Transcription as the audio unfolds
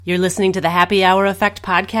You're listening to the Happy Hour Effect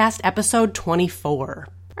Podcast, episode 24.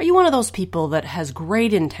 Are you one of those people that has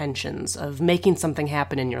great intentions of making something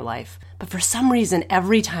happen in your life, but for some reason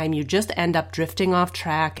every time you just end up drifting off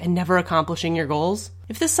track and never accomplishing your goals?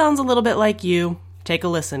 If this sounds a little bit like you, take a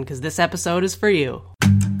listen because this episode is for you.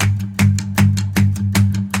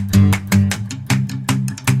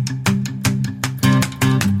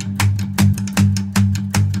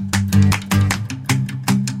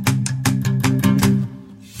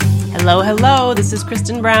 Hello, this is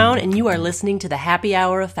Kristen Brown, and you are listening to the Happy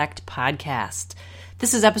Hour Effect Podcast.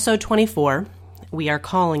 This is episode 24. We are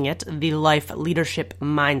calling it the Life Leadership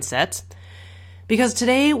Mindset, because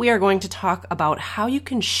today we are going to talk about how you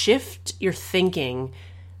can shift your thinking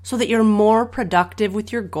so that you're more productive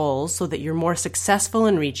with your goals, so that you're more successful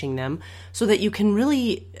in reaching them, so that you can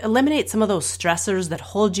really eliminate some of those stressors that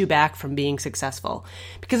hold you back from being successful.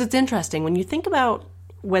 Because it's interesting, when you think about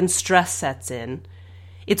when stress sets in,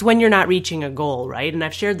 it's when you're not reaching a goal, right? And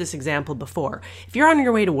I've shared this example before. If you're on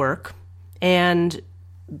your way to work and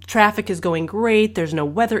traffic is going great, there's no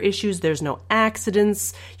weather issues, there's no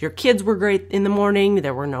accidents, your kids were great in the morning,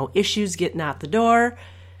 there were no issues getting out the door,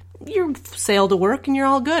 you sail to work and you're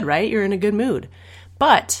all good, right? You're in a good mood.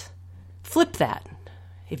 But flip that.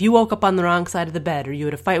 If you woke up on the wrong side of the bed, or you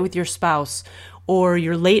had a fight with your spouse, or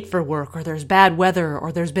you're late for work, or there's bad weather,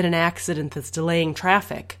 or there's been an accident that's delaying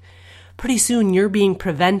traffic, pretty soon you're being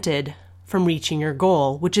prevented from reaching your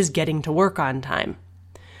goal, which is getting to work on time.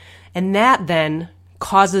 And that then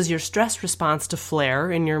causes your stress response to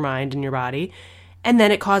flare in your mind and your body, and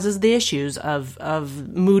then it causes the issues of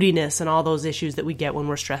moodiness and all those issues that we get when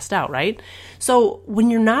we're stressed out, right? So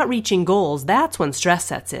when you're not reaching goals, that's when stress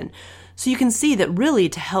sets in. So you can see that really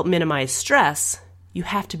to help minimize stress, you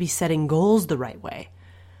have to be setting goals the right way.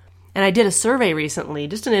 And I did a survey recently,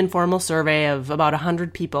 just an informal survey of about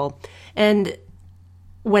 100 people. And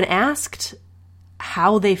when asked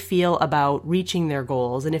how they feel about reaching their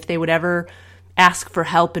goals and if they would ever ask for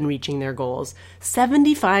help in reaching their goals,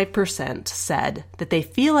 75% said that they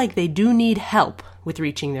feel like they do need help with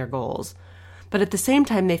reaching their goals. But at the same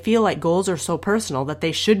time, they feel like goals are so personal that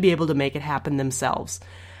they should be able to make it happen themselves.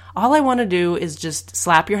 All I want to do is just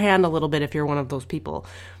slap your hand a little bit if you're one of those people.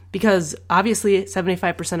 Because obviously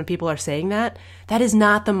 75% of people are saying that. That is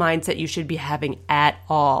not the mindset you should be having at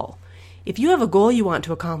all. If you have a goal you want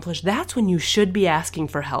to accomplish, that's when you should be asking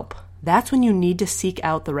for help. That's when you need to seek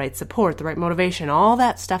out the right support, the right motivation, all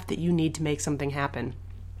that stuff that you need to make something happen.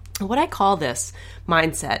 What I call this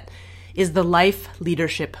mindset is the life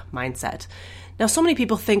leadership mindset. Now, so many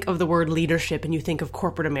people think of the word leadership and you think of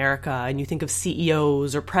corporate America and you think of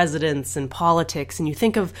CEOs or presidents and politics and you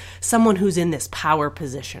think of someone who's in this power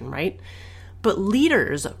position, right? But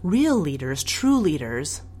leaders, real leaders, true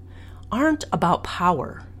leaders, aren't about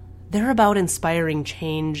power. They're about inspiring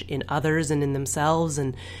change in others and in themselves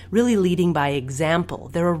and really leading by example.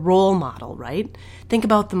 They're a role model, right? Think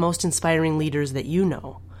about the most inspiring leaders that you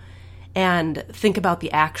know and think about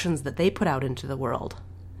the actions that they put out into the world.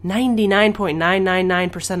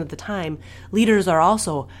 99.999% of the time, leaders are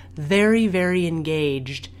also very, very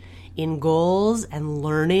engaged in goals and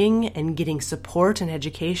learning and getting support and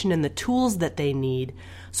education and the tools that they need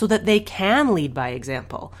so that they can lead by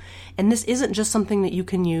example. And this isn't just something that you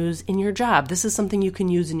can use in your job. This is something you can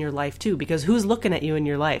use in your life too, because who's looking at you in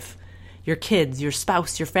your life? Your kids, your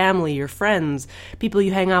spouse, your family, your friends, people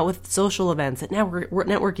you hang out with at social events, at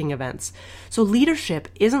networking events. So leadership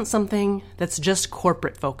isn't something that's just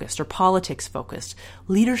corporate focused or politics focused.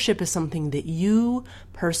 Leadership is something that you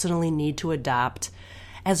personally need to adopt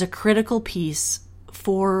as a critical piece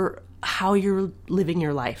for how you're living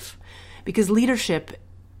your life. Because leadership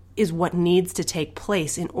is what needs to take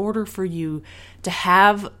place in order for you to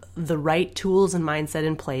have the right tools and mindset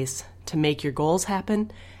in place to make your goals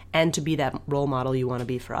happen and to be that role model you want to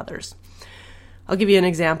be for others. I'll give you an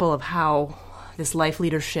example of how this life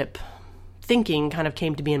leadership thinking kind of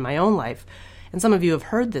came to be in my own life. And some of you have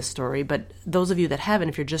heard this story, but those of you that haven't,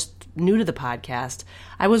 if you're just new to the podcast,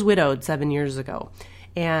 I was widowed 7 years ago.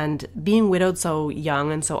 And being widowed so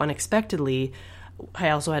young and so unexpectedly, I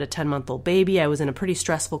also had a 10-month-old baby. I was in a pretty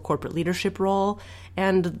stressful corporate leadership role,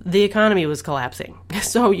 and the economy was collapsing.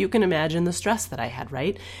 So you can imagine the stress that I had,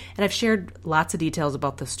 right? And I've shared lots of details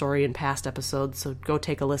about this story in past episodes, so go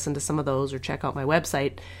take a listen to some of those or check out my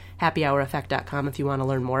website, happyhoureffect.com, if you want to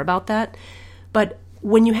learn more about that. But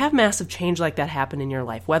when you have massive change like that happen in your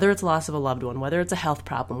life, whether it's loss of a loved one, whether it's a health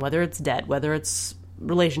problem, whether it's debt, whether it's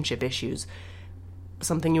relationship issues,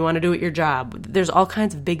 something you want to do at your job, there's all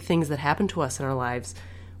kinds of big things that happen to us in our lives.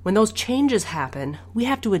 when those changes happen, we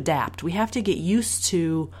have to adapt. We have to get used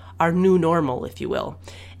to our new normal, if you will.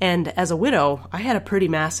 And as a widow, I had a pretty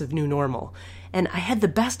massive new normal. And I had the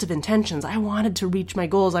best of intentions. I wanted to reach my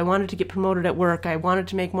goals. I wanted to get promoted at work. I wanted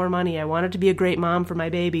to make more money. I wanted to be a great mom for my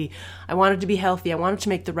baby. I wanted to be healthy. I wanted to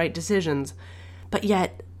make the right decisions. But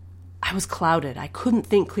yet, I was clouded. I couldn't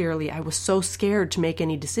think clearly. I was so scared to make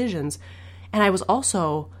any decisions. And I was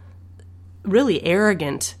also really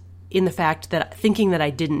arrogant in the fact that thinking that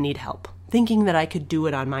I didn't need help, thinking that I could do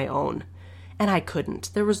it on my own. And I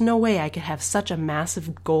couldn't. There was no way I could have such a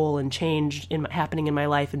massive goal and change happening in my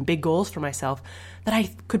life and big goals for myself that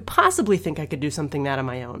I could possibly think I could do something that on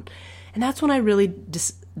my own. And that's when I really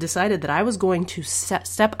decided that I was going to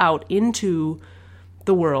step out into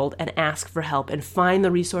the world and ask for help and find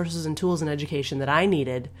the resources and tools and education that I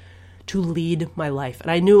needed to lead my life.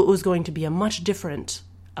 And I knew it was going to be a much,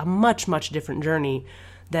 much different journey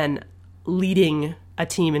than leading a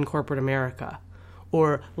team in corporate America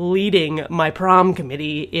or leading my prom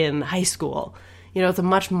committee in high school. You know, it's a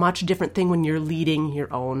much different thing when you're leading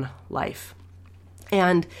your own life.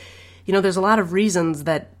 And, you know, there's a lot of reasons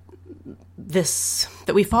that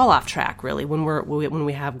we fall off track, really, when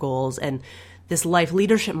we have goals. And this life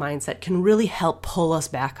leadership mindset can really help pull us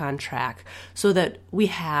back on track so that we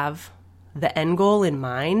have the end goal in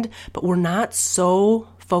mind, but we're not so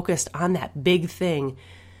focused on that big thing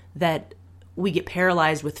that we get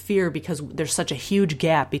paralyzed with fear because there's such a huge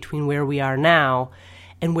gap between where we are now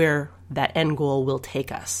and where that end goal will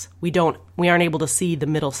take us. We aren't able to see the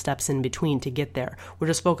middle steps in between to get there. We're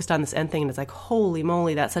just focused on this end thing, and it's like, holy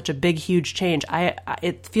moly, that's such a big, huge change.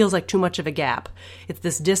 It feels like too much of a gap. It's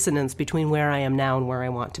this dissonance between where I am now and where I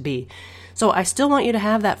want to be. So I still want you to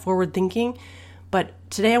have that forward thinking, but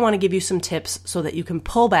today I want to give you some tips so that you can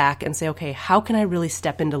pull back and say, okay, how can I really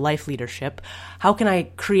step into life leadership? How can I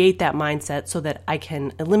create that mindset so that I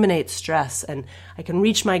can eliminate stress and I can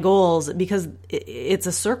reach my goals? Because it's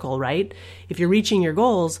a circle, right? If you're reaching your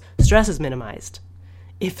goals, stress is minimized.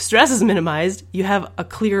 If stress is minimized, you have a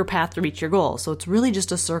clear path to reach your goal. So it's really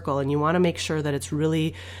just a circle, and you want to make sure that it's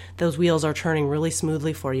really, those wheels are turning really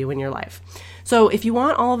smoothly for you in your life. So if you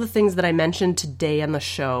want all of the things that I mentioned today on the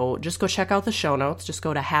show, just go check out the show notes. Just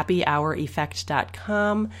go to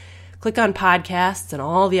happyhoureffect.com, click on podcasts, and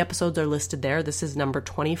all the episodes are listed there. This is number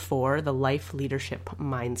 24, the Life Leadership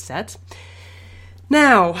Mindset.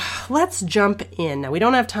 Now, let's jump in. Now, we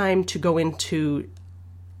don't have time to go into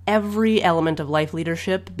every element of life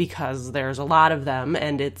leadership because there's a lot of them,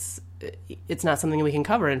 and it's not something we can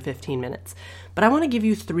cover in 15 minutes. But I want to give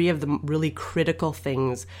you 3 of the really critical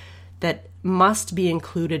things that must be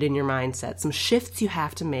included in your mindset, some shifts you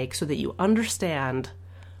have to make so that you understand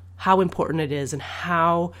how important it is and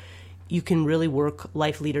how you can really work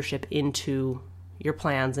life leadership into your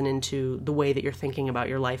plans and into the way that you're thinking about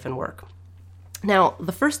your life and work. Now,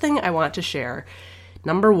 the first thing I want to share,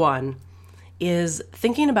 number 1, is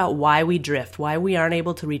thinking about why we drift, why we aren't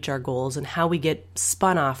able to reach our goals, and how we get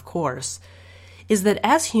spun off course, is that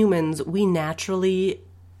as humans, we naturally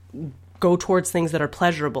go towards things that are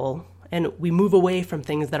pleasurable, and we move away from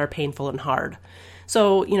things that are painful and hard.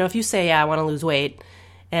 So, if you say, I want to lose weight,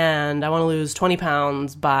 and I want to lose 20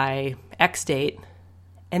 pounds by X date,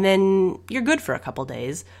 and then you're good for a couple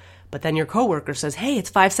days, but then your coworker says, hey,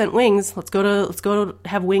 it's 5-cent wings. Let's go to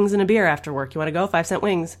have wings and a beer after work. You want to go? 5-cent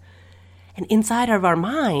wings. And inside of our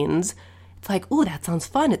minds, it's like, ooh, that sounds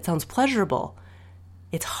fun. It sounds pleasurable.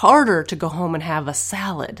 It's harder to go home and have a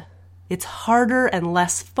salad. It's harder and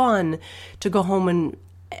less fun to go home and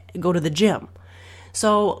go to the gym.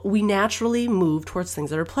 So we naturally move towards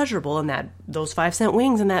things that are pleasurable, and that those 5-cent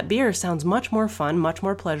wings and that beer sounds much more fun, much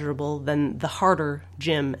more pleasurable than the harder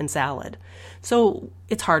gym and salad. So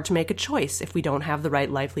it's hard to make a choice if we don't have the right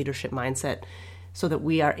life leadership mindset, so that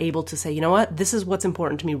we are able to say, you know what, this is what's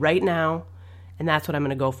important to me right now, and that's what I'm going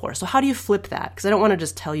to go for. So how do you flip that? Because I don't want to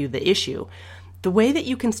just tell you the issue. The way that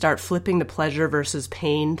you can start flipping the pleasure versus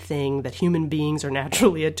pain thing that human beings are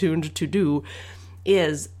naturally attuned to do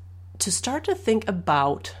is to start to think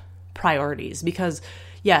about priorities. Because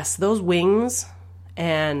yes, those wings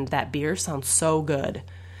and that beer sound so good.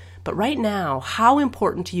 But right now, how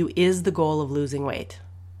important to you is the goal of losing weight?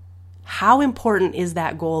 How important is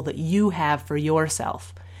that goal that you have for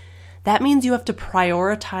yourself? That means you have to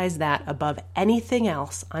prioritize that above anything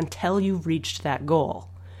else until you've reached that goal.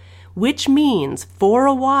 Which means, for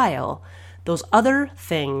a while, those other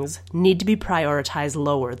things need to be prioritized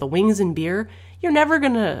lower. The wings and beer, you're never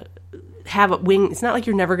going to have it's not like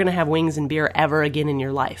you're never going to have wings and beer ever again in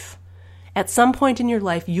your life. At some point in your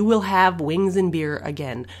life, you will have wings and beer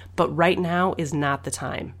again, but right now is not the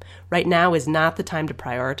time. Right now is not the time to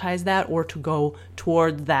prioritize that or to go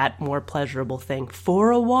toward that more pleasurable thing.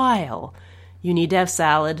 For a while, you need to have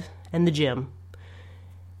salad and the gym.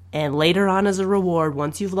 And later on, as a reward,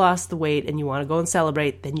 once you've lost the weight and you want to go and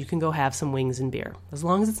celebrate, then you can go have some wings and beer. As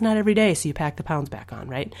long as it's not every day, so you pack the pounds back on,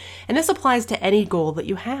 right? And this applies to any goal that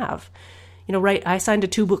you have. Right, I signed a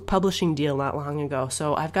 2-book publishing deal not long ago,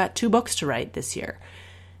 so I've got 2 books to write this year.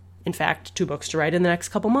 In fact, 2 books to write in the next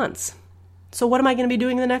couple months. So what am I going to be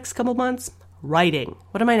doing in the next couple months? Writing.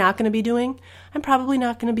 What am I not going to be doing? I'm probably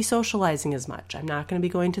not going to be socializing as much. I'm not going to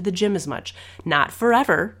be going to the gym as much. Not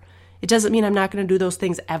forever. It doesn't mean I'm not going to do those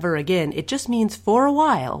things ever again. It just means for a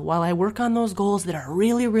while I work on those goals that are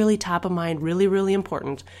really, really top of mind, really, really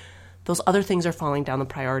important, those other things are falling down the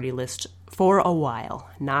priority list for a while,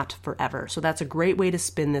 not forever. So that's a great way to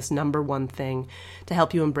spin this number one thing to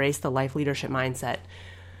help you embrace the life leadership mindset,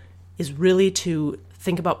 is really to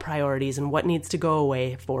think about priorities and what needs to go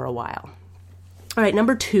away for a while. All right,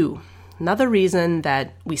 number 2, another reason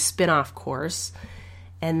that we spin off course,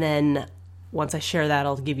 and then once I share that,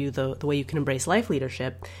 I'll give you the way you can embrace life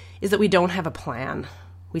leadership, is that we don't have a plan.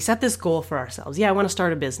 We set this goal for ourselves. Yeah, I want to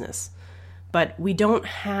start a business. But we don't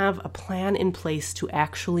have a plan in place to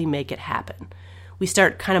actually make it happen. We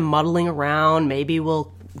start kind of muddling around. Maybe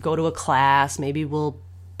we'll go to a class. Maybe we'll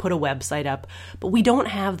put a website up. But we don't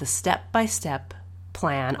have the step-by-step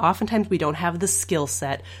plan. Oftentimes we don't have the skill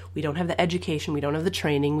set. We don't have the education. We don't have the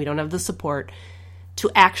training. We don't have the support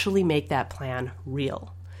to actually make that plan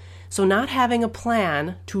real. So not having a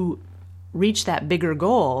plan to reach that bigger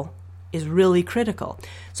goal is really critical.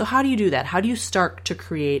 So how do you do that? How do you start to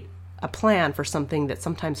create a plan for something that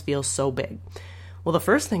sometimes feels so big? Well, the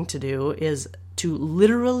first thing to do is to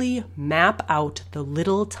literally map out the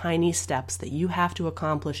little tiny steps that you have to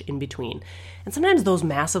accomplish in between. And sometimes those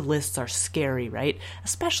massive lists are scary, right?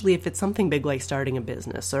 Especially if it's something big like starting a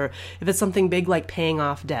business, or if it's something big like paying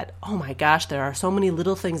off debt. Oh my gosh, there are so many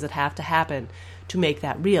little things that have to happen to make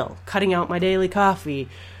that real. Cutting out my daily coffee,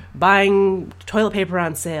 buying toilet paper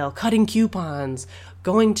on sale, cutting coupons,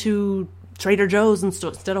 going to Trader Joe's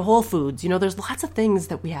instead of Whole Foods. There's lots of things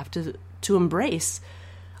that we have to embrace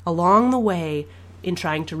along the way in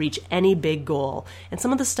trying to reach any big goal. And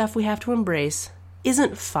some of the stuff we have to embrace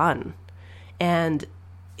isn't fun. And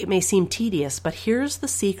it may seem tedious, but here's the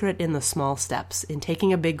secret in the small steps. In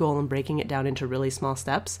taking a big goal and breaking it down into really small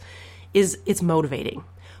steps, is it's motivating.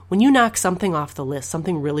 When you knock something off the list,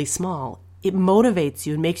 something really small, it motivates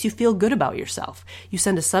you and makes you feel good about yourself. You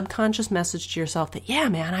send a subconscious message to yourself that, yeah,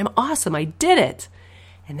 man, I'm awesome, I did it.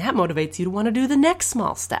 And that motivates you to want to do the next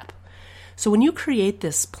small step. So when you create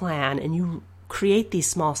this plan and you create these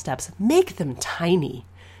small steps, make them tiny.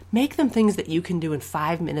 Make them things that you can do in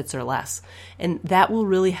 5 minutes or less. And that will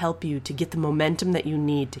really help you to get the momentum that you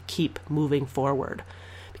need to keep moving forward.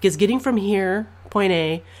 Because getting from here, point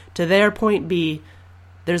A, to there, point B,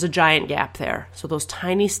 there's a giant gap there. So those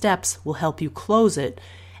tiny steps will help you close it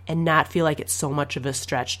and not feel like it's so much of a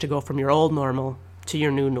stretch to go from your old normal to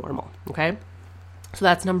your new normal, okay? So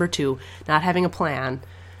that's number 2, not having a plan,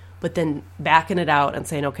 but then backing it out and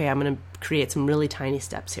saying, okay, I'm going to create some really tiny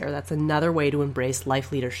steps here. That's another way to embrace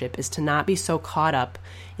life leadership, is to not be so caught up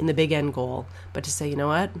in the big end goal, but to say, you know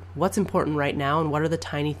what? What's important right now, and what are the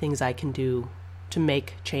tiny things I can do to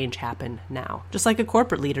make change happen now? Just like a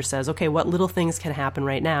corporate leader says, okay, what little things can happen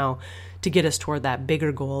right now to get us toward that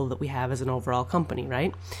bigger goal that we have as an overall company,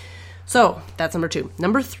 right? So that's number 2.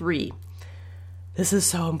 Number 3, this is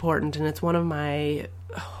so important, and it's one of my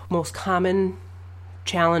most common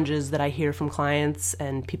challenges that I hear from clients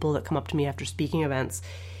and people that come up to me after speaking events,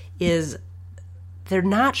 is they're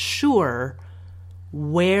not sure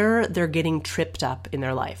where they're getting tripped up in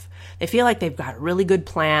their life. They feel like they've got a really good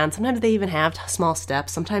plan. Sometimes they even have small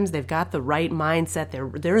steps. Sometimes they've got the right mindset.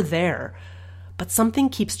 They're there. But something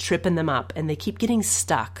keeps tripping them up and they keep getting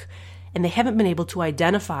stuck. And they haven't been able to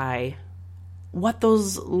identify what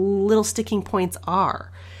those little sticking points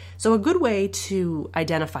are. So a good way to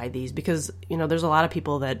identify these, because, there's a lot of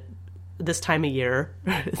people that this time of year,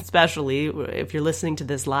 especially if you're listening to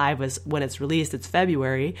this live when it's released, it's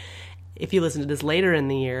February. If you listen to this later in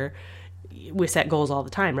the year, we set goals all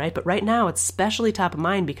the time, right? But right now, it's especially top of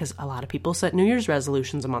mind because a lot of people set New Year's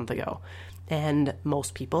resolutions a month ago. And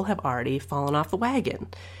most people have already fallen off the wagon.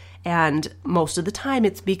 And most of the time,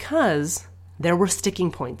 it's because there were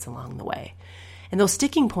sticking points along the way. And those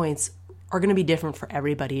sticking points are going to be different for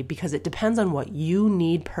everybody because it depends on what you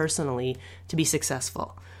need personally to be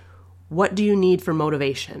successful. What do you need for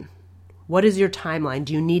motivation? What is your timeline?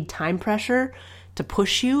 Do you need time pressure to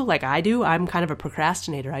push you like I do. I'm kind of a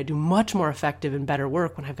procrastinator. I do much more effective and better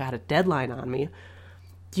work when I've got a deadline on me.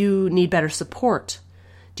 Do you need better support?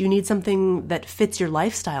 Do you need something that fits your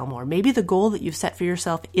lifestyle more? Maybe the goal that you've set for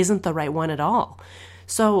yourself isn't the right one at all.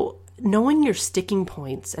 So knowing your sticking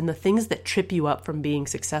points and the things that trip you up from being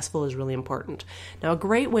successful is really important. Now, a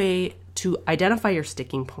great way to identify your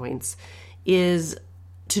sticking points is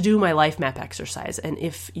to do my life map exercise. And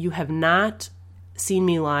if you have not seen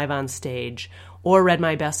me live on stage or read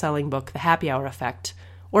my best-selling book, The Happy Hour Effect,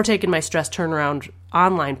 or taken my Stress Turnaround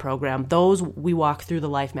online program, those we walk through the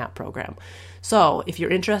Life Map program. So if you're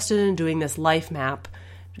interested in doing this Life Map,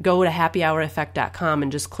 go to happyhoureffect.com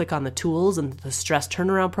and just click on the tools, and the Stress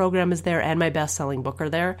Turnaround program is there and my best-selling book are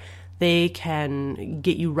there. They can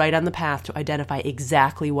get you right on the path to identify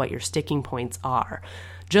exactly what your sticking points are.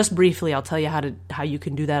 Just briefly, I'll tell you how you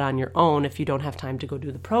can do that on your own if you don't have time to go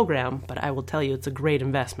do the program, but I will tell you it's a great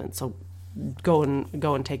investment. So go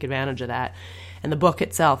and take advantage of that. And the book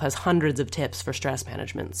itself has hundreds of tips for stress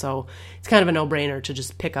management. So it's kind of a no-brainer to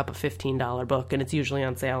just pick up a $15 book, and it's usually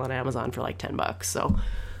on sale on Amazon for like $10. So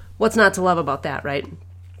what's not to love about that, right?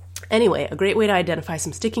 Anyway, a great way to identify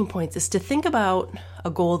some sticking points is to think about a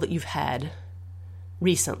goal that you've had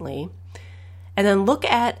recently, and then look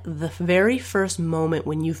at the very first moment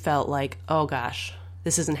when you felt like, oh gosh,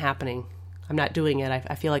 this isn't happening. I'm not doing it.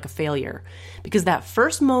 I feel like a failure. Because that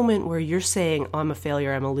first moment where you're saying, oh, I'm a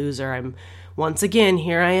failure, I'm a loser, I'm once again,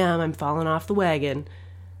 here I am, I'm falling off the wagon,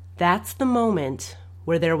 that's the moment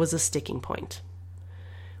where there was a sticking point.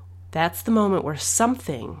 That's the moment where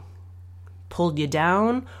something pulled you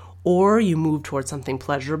down, or you moved towards something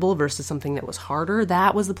pleasurable versus something that was harder.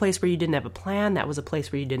 That was the place where you didn't have a plan. That was a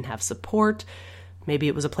place where you didn't have support. Maybe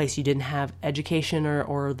it was a place you didn't have education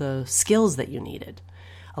or the skills that you needed.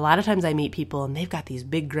 A lot of times I meet people and they've got these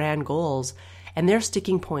big grand goals, and their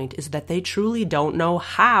sticking point is that they truly don't know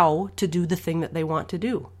how to do the thing that they want to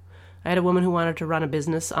do. I had a woman who wanted to run a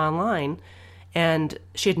business online, and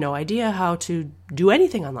she had no idea how to do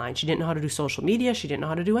anything online. She didn't know how to do social media. She didn't know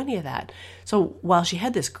how to do any of that. So while she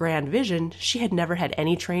had this grand vision, she had never had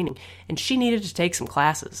any training, and she needed to take some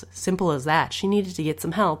classes. Simple as that. She needed to get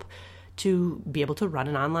some help to be able to run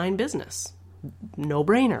an online business. No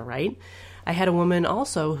brainer, right? I had a woman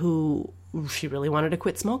also who she really wanted to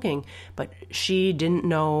quit smoking, but she didn't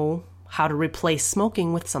know how to replace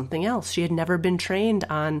smoking with something else. She had never been trained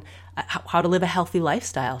on how to live a healthy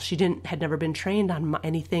lifestyle. She had never been trained on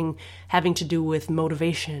anything having to do with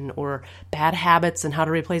motivation or bad habits and how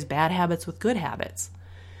to replace bad habits with good habits.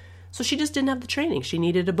 So she just didn't have the training. She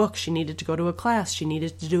needed a book. She needed to go to a class. She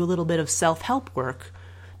needed to do a little bit of self-help work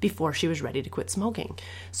before she was ready to quit smoking.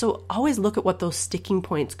 So always look at what those sticking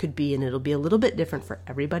points could be, and it'll be a little bit different for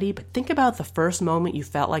everybody. But think about the first moment you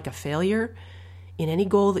felt like a failure in any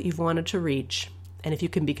goal that you've wanted to reach. And if you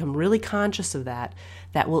can become really conscious of that,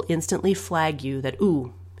 that will instantly flag you that,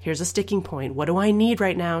 ooh, here's a sticking point. What do I need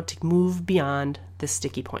right now to move beyond this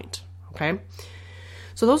sticky point? Okay?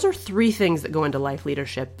 So those are 3 things that go into life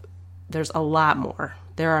leadership. There's a lot more.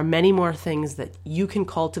 There are many more things that you can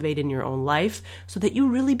cultivate in your own life so that you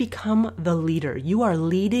really become the leader. You are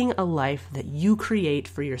leading a life that you create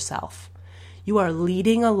for yourself. You are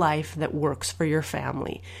leading a life that works for your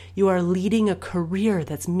family. You are leading a career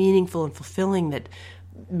that's meaningful and fulfilling, that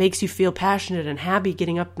makes you feel passionate and happy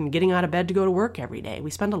getting up and getting out of bed to go to work every day.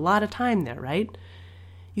 We spend a lot of time there, right?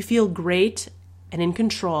 You feel great and in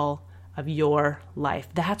control of your life.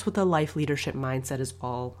 That's what the life leadership mindset is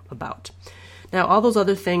all about. Now, all those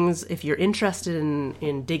other things, if you're interested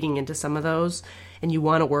in digging into some of those and you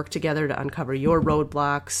want to work together to uncover your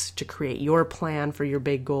roadblocks, to create your plan for your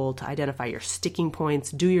big goal, to identify your sticking points,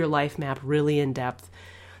 do your life map really in depth,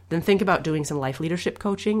 then think about doing some life leadership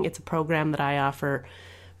coaching. It's a program that I offer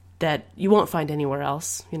that you won't find anywhere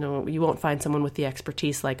else. You know, you won't find someone with the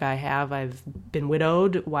expertise like I have. I've been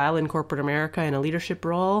widowed while in corporate America in a leadership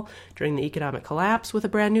role during the economic collapse with a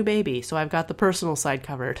brand new baby. So I've got the personal side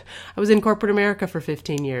covered. I was in corporate America for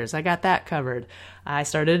 15 years. I got that covered. I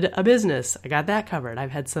started a business. I got that covered.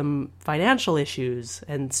 I've had some financial issues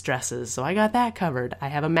and stresses, so I got that covered. I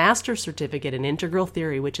have a master's certificate in integral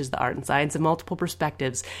theory, which is the art and science of multiple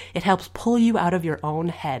perspectives. It helps pull you out of your own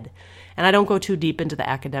head. And I don't go too deep into the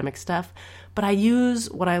academic stuff, but I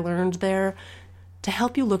use what I learned there to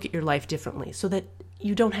help you look at your life differently so that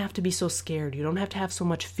you don't have to be so scared. You don't have to have so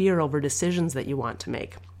much fear over decisions that you want to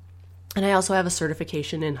make. And I also have a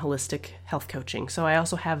certification in holistic health coaching. So I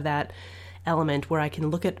also have that element where I can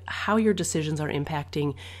look at how your decisions are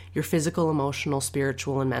impacting your physical, emotional,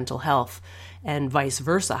 spiritual, and mental health, and vice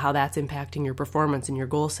versa, how that's impacting your performance and your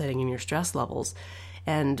goal setting and your stress levels.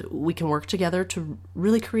 And we can work together to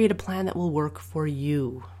really create a plan that will work for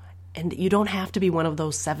you. And you don't have to be one of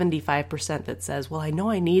those 75% that says, well, I know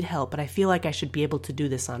I need help, but I feel like I should be able to do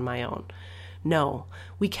this on my own. No,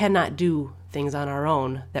 we cannot do things on our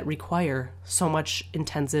own that require so much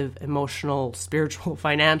intensive emotional, spiritual,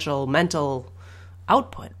 financial, mental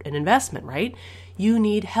output and investment, right? You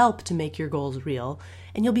need help to make your goals real,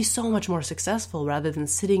 and you'll be so much more successful rather than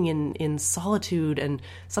sitting in solitude and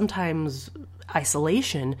sometimes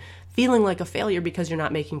isolation, feeling like a failure because you're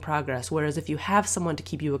not making progress. Whereas if you have someone to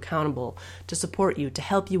keep you accountable, to support you, to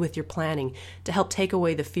help you with your planning, to help take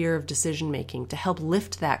away the fear of decision making, to help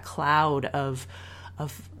lift that cloud of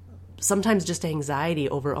sometimes just anxiety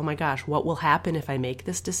over, oh my gosh, what will happen if I make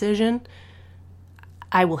this decision?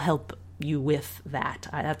 I will help you with that.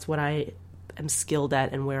 That's what I am skilled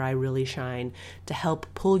at and where I really shine, to help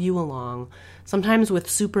pull you along, sometimes with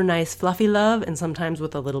super nice fluffy love and sometimes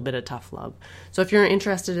with a little bit of tough love. So if you're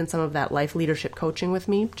interested in some of that life leadership coaching with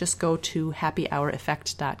me, just go to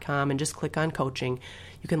happyhoureffect.com and just click on coaching.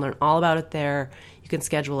 You can learn all about it there. You can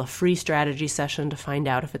schedule a free strategy session to find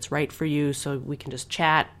out if it's right for you, so we can just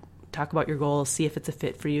chat, talk about your goals, see if it's a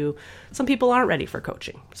fit for you. Some people aren't ready for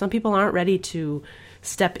coaching. Some people aren't ready to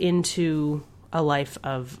step into a life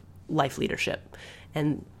of life leadership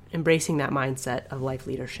and embracing that mindset of life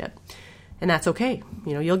leadership. And that's okay.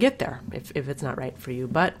 You'll get there if it's not right for you.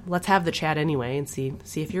 But let's have the chat anyway and see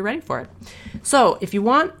if you're ready for it. So if you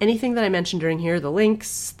want anything that I mentioned during here, the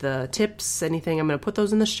links, the tips, anything, I'm going to put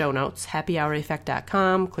those in the show notes,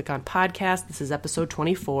 happyhoureffect.com. Click on podcast. This is episode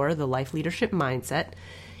 24, The Life Leadership Mindset.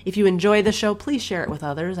 If you enjoy the show, please share it with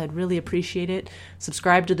others. I'd really appreciate it.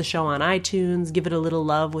 Subscribe to the show on iTunes. Give it a little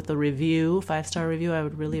love with a review, 5-star review. I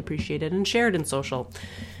would really appreciate it. And share it in social.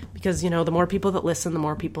 Because, the more people that listen, the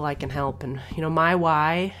more people I can help. And, my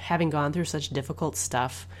why, having gone through such difficult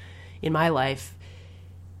stuff in my life,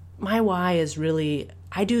 my why is really,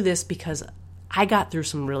 I do this because I got through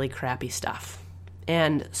some really crappy stuff.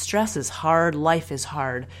 And stress is hard, life is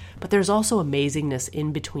hard, but there's also amazingness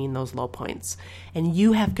in between those low points. And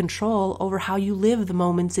you have control over how you live the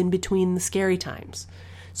moments in between the scary times.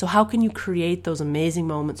 So how can you create those amazing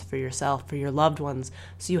moments for yourself, for your loved ones,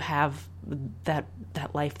 so you have that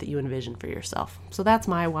life that you envision for yourself? So that's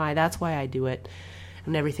my why. That's why I do it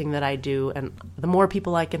and everything that I do. And the more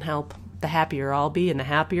people I can help, the happier I'll be and the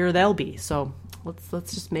happier they'll be. So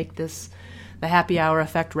let's just make this the happy hour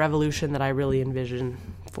effect revolution that I really envision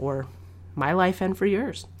for my life and for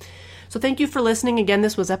yours. So thank you for listening. Again,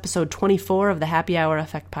 this was episode 24 of the Happy Hour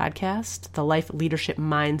Effect podcast, The Life Leadership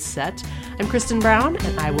Mindset. I'm Kristen Brown,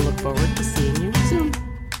 and I will look forward to seeing you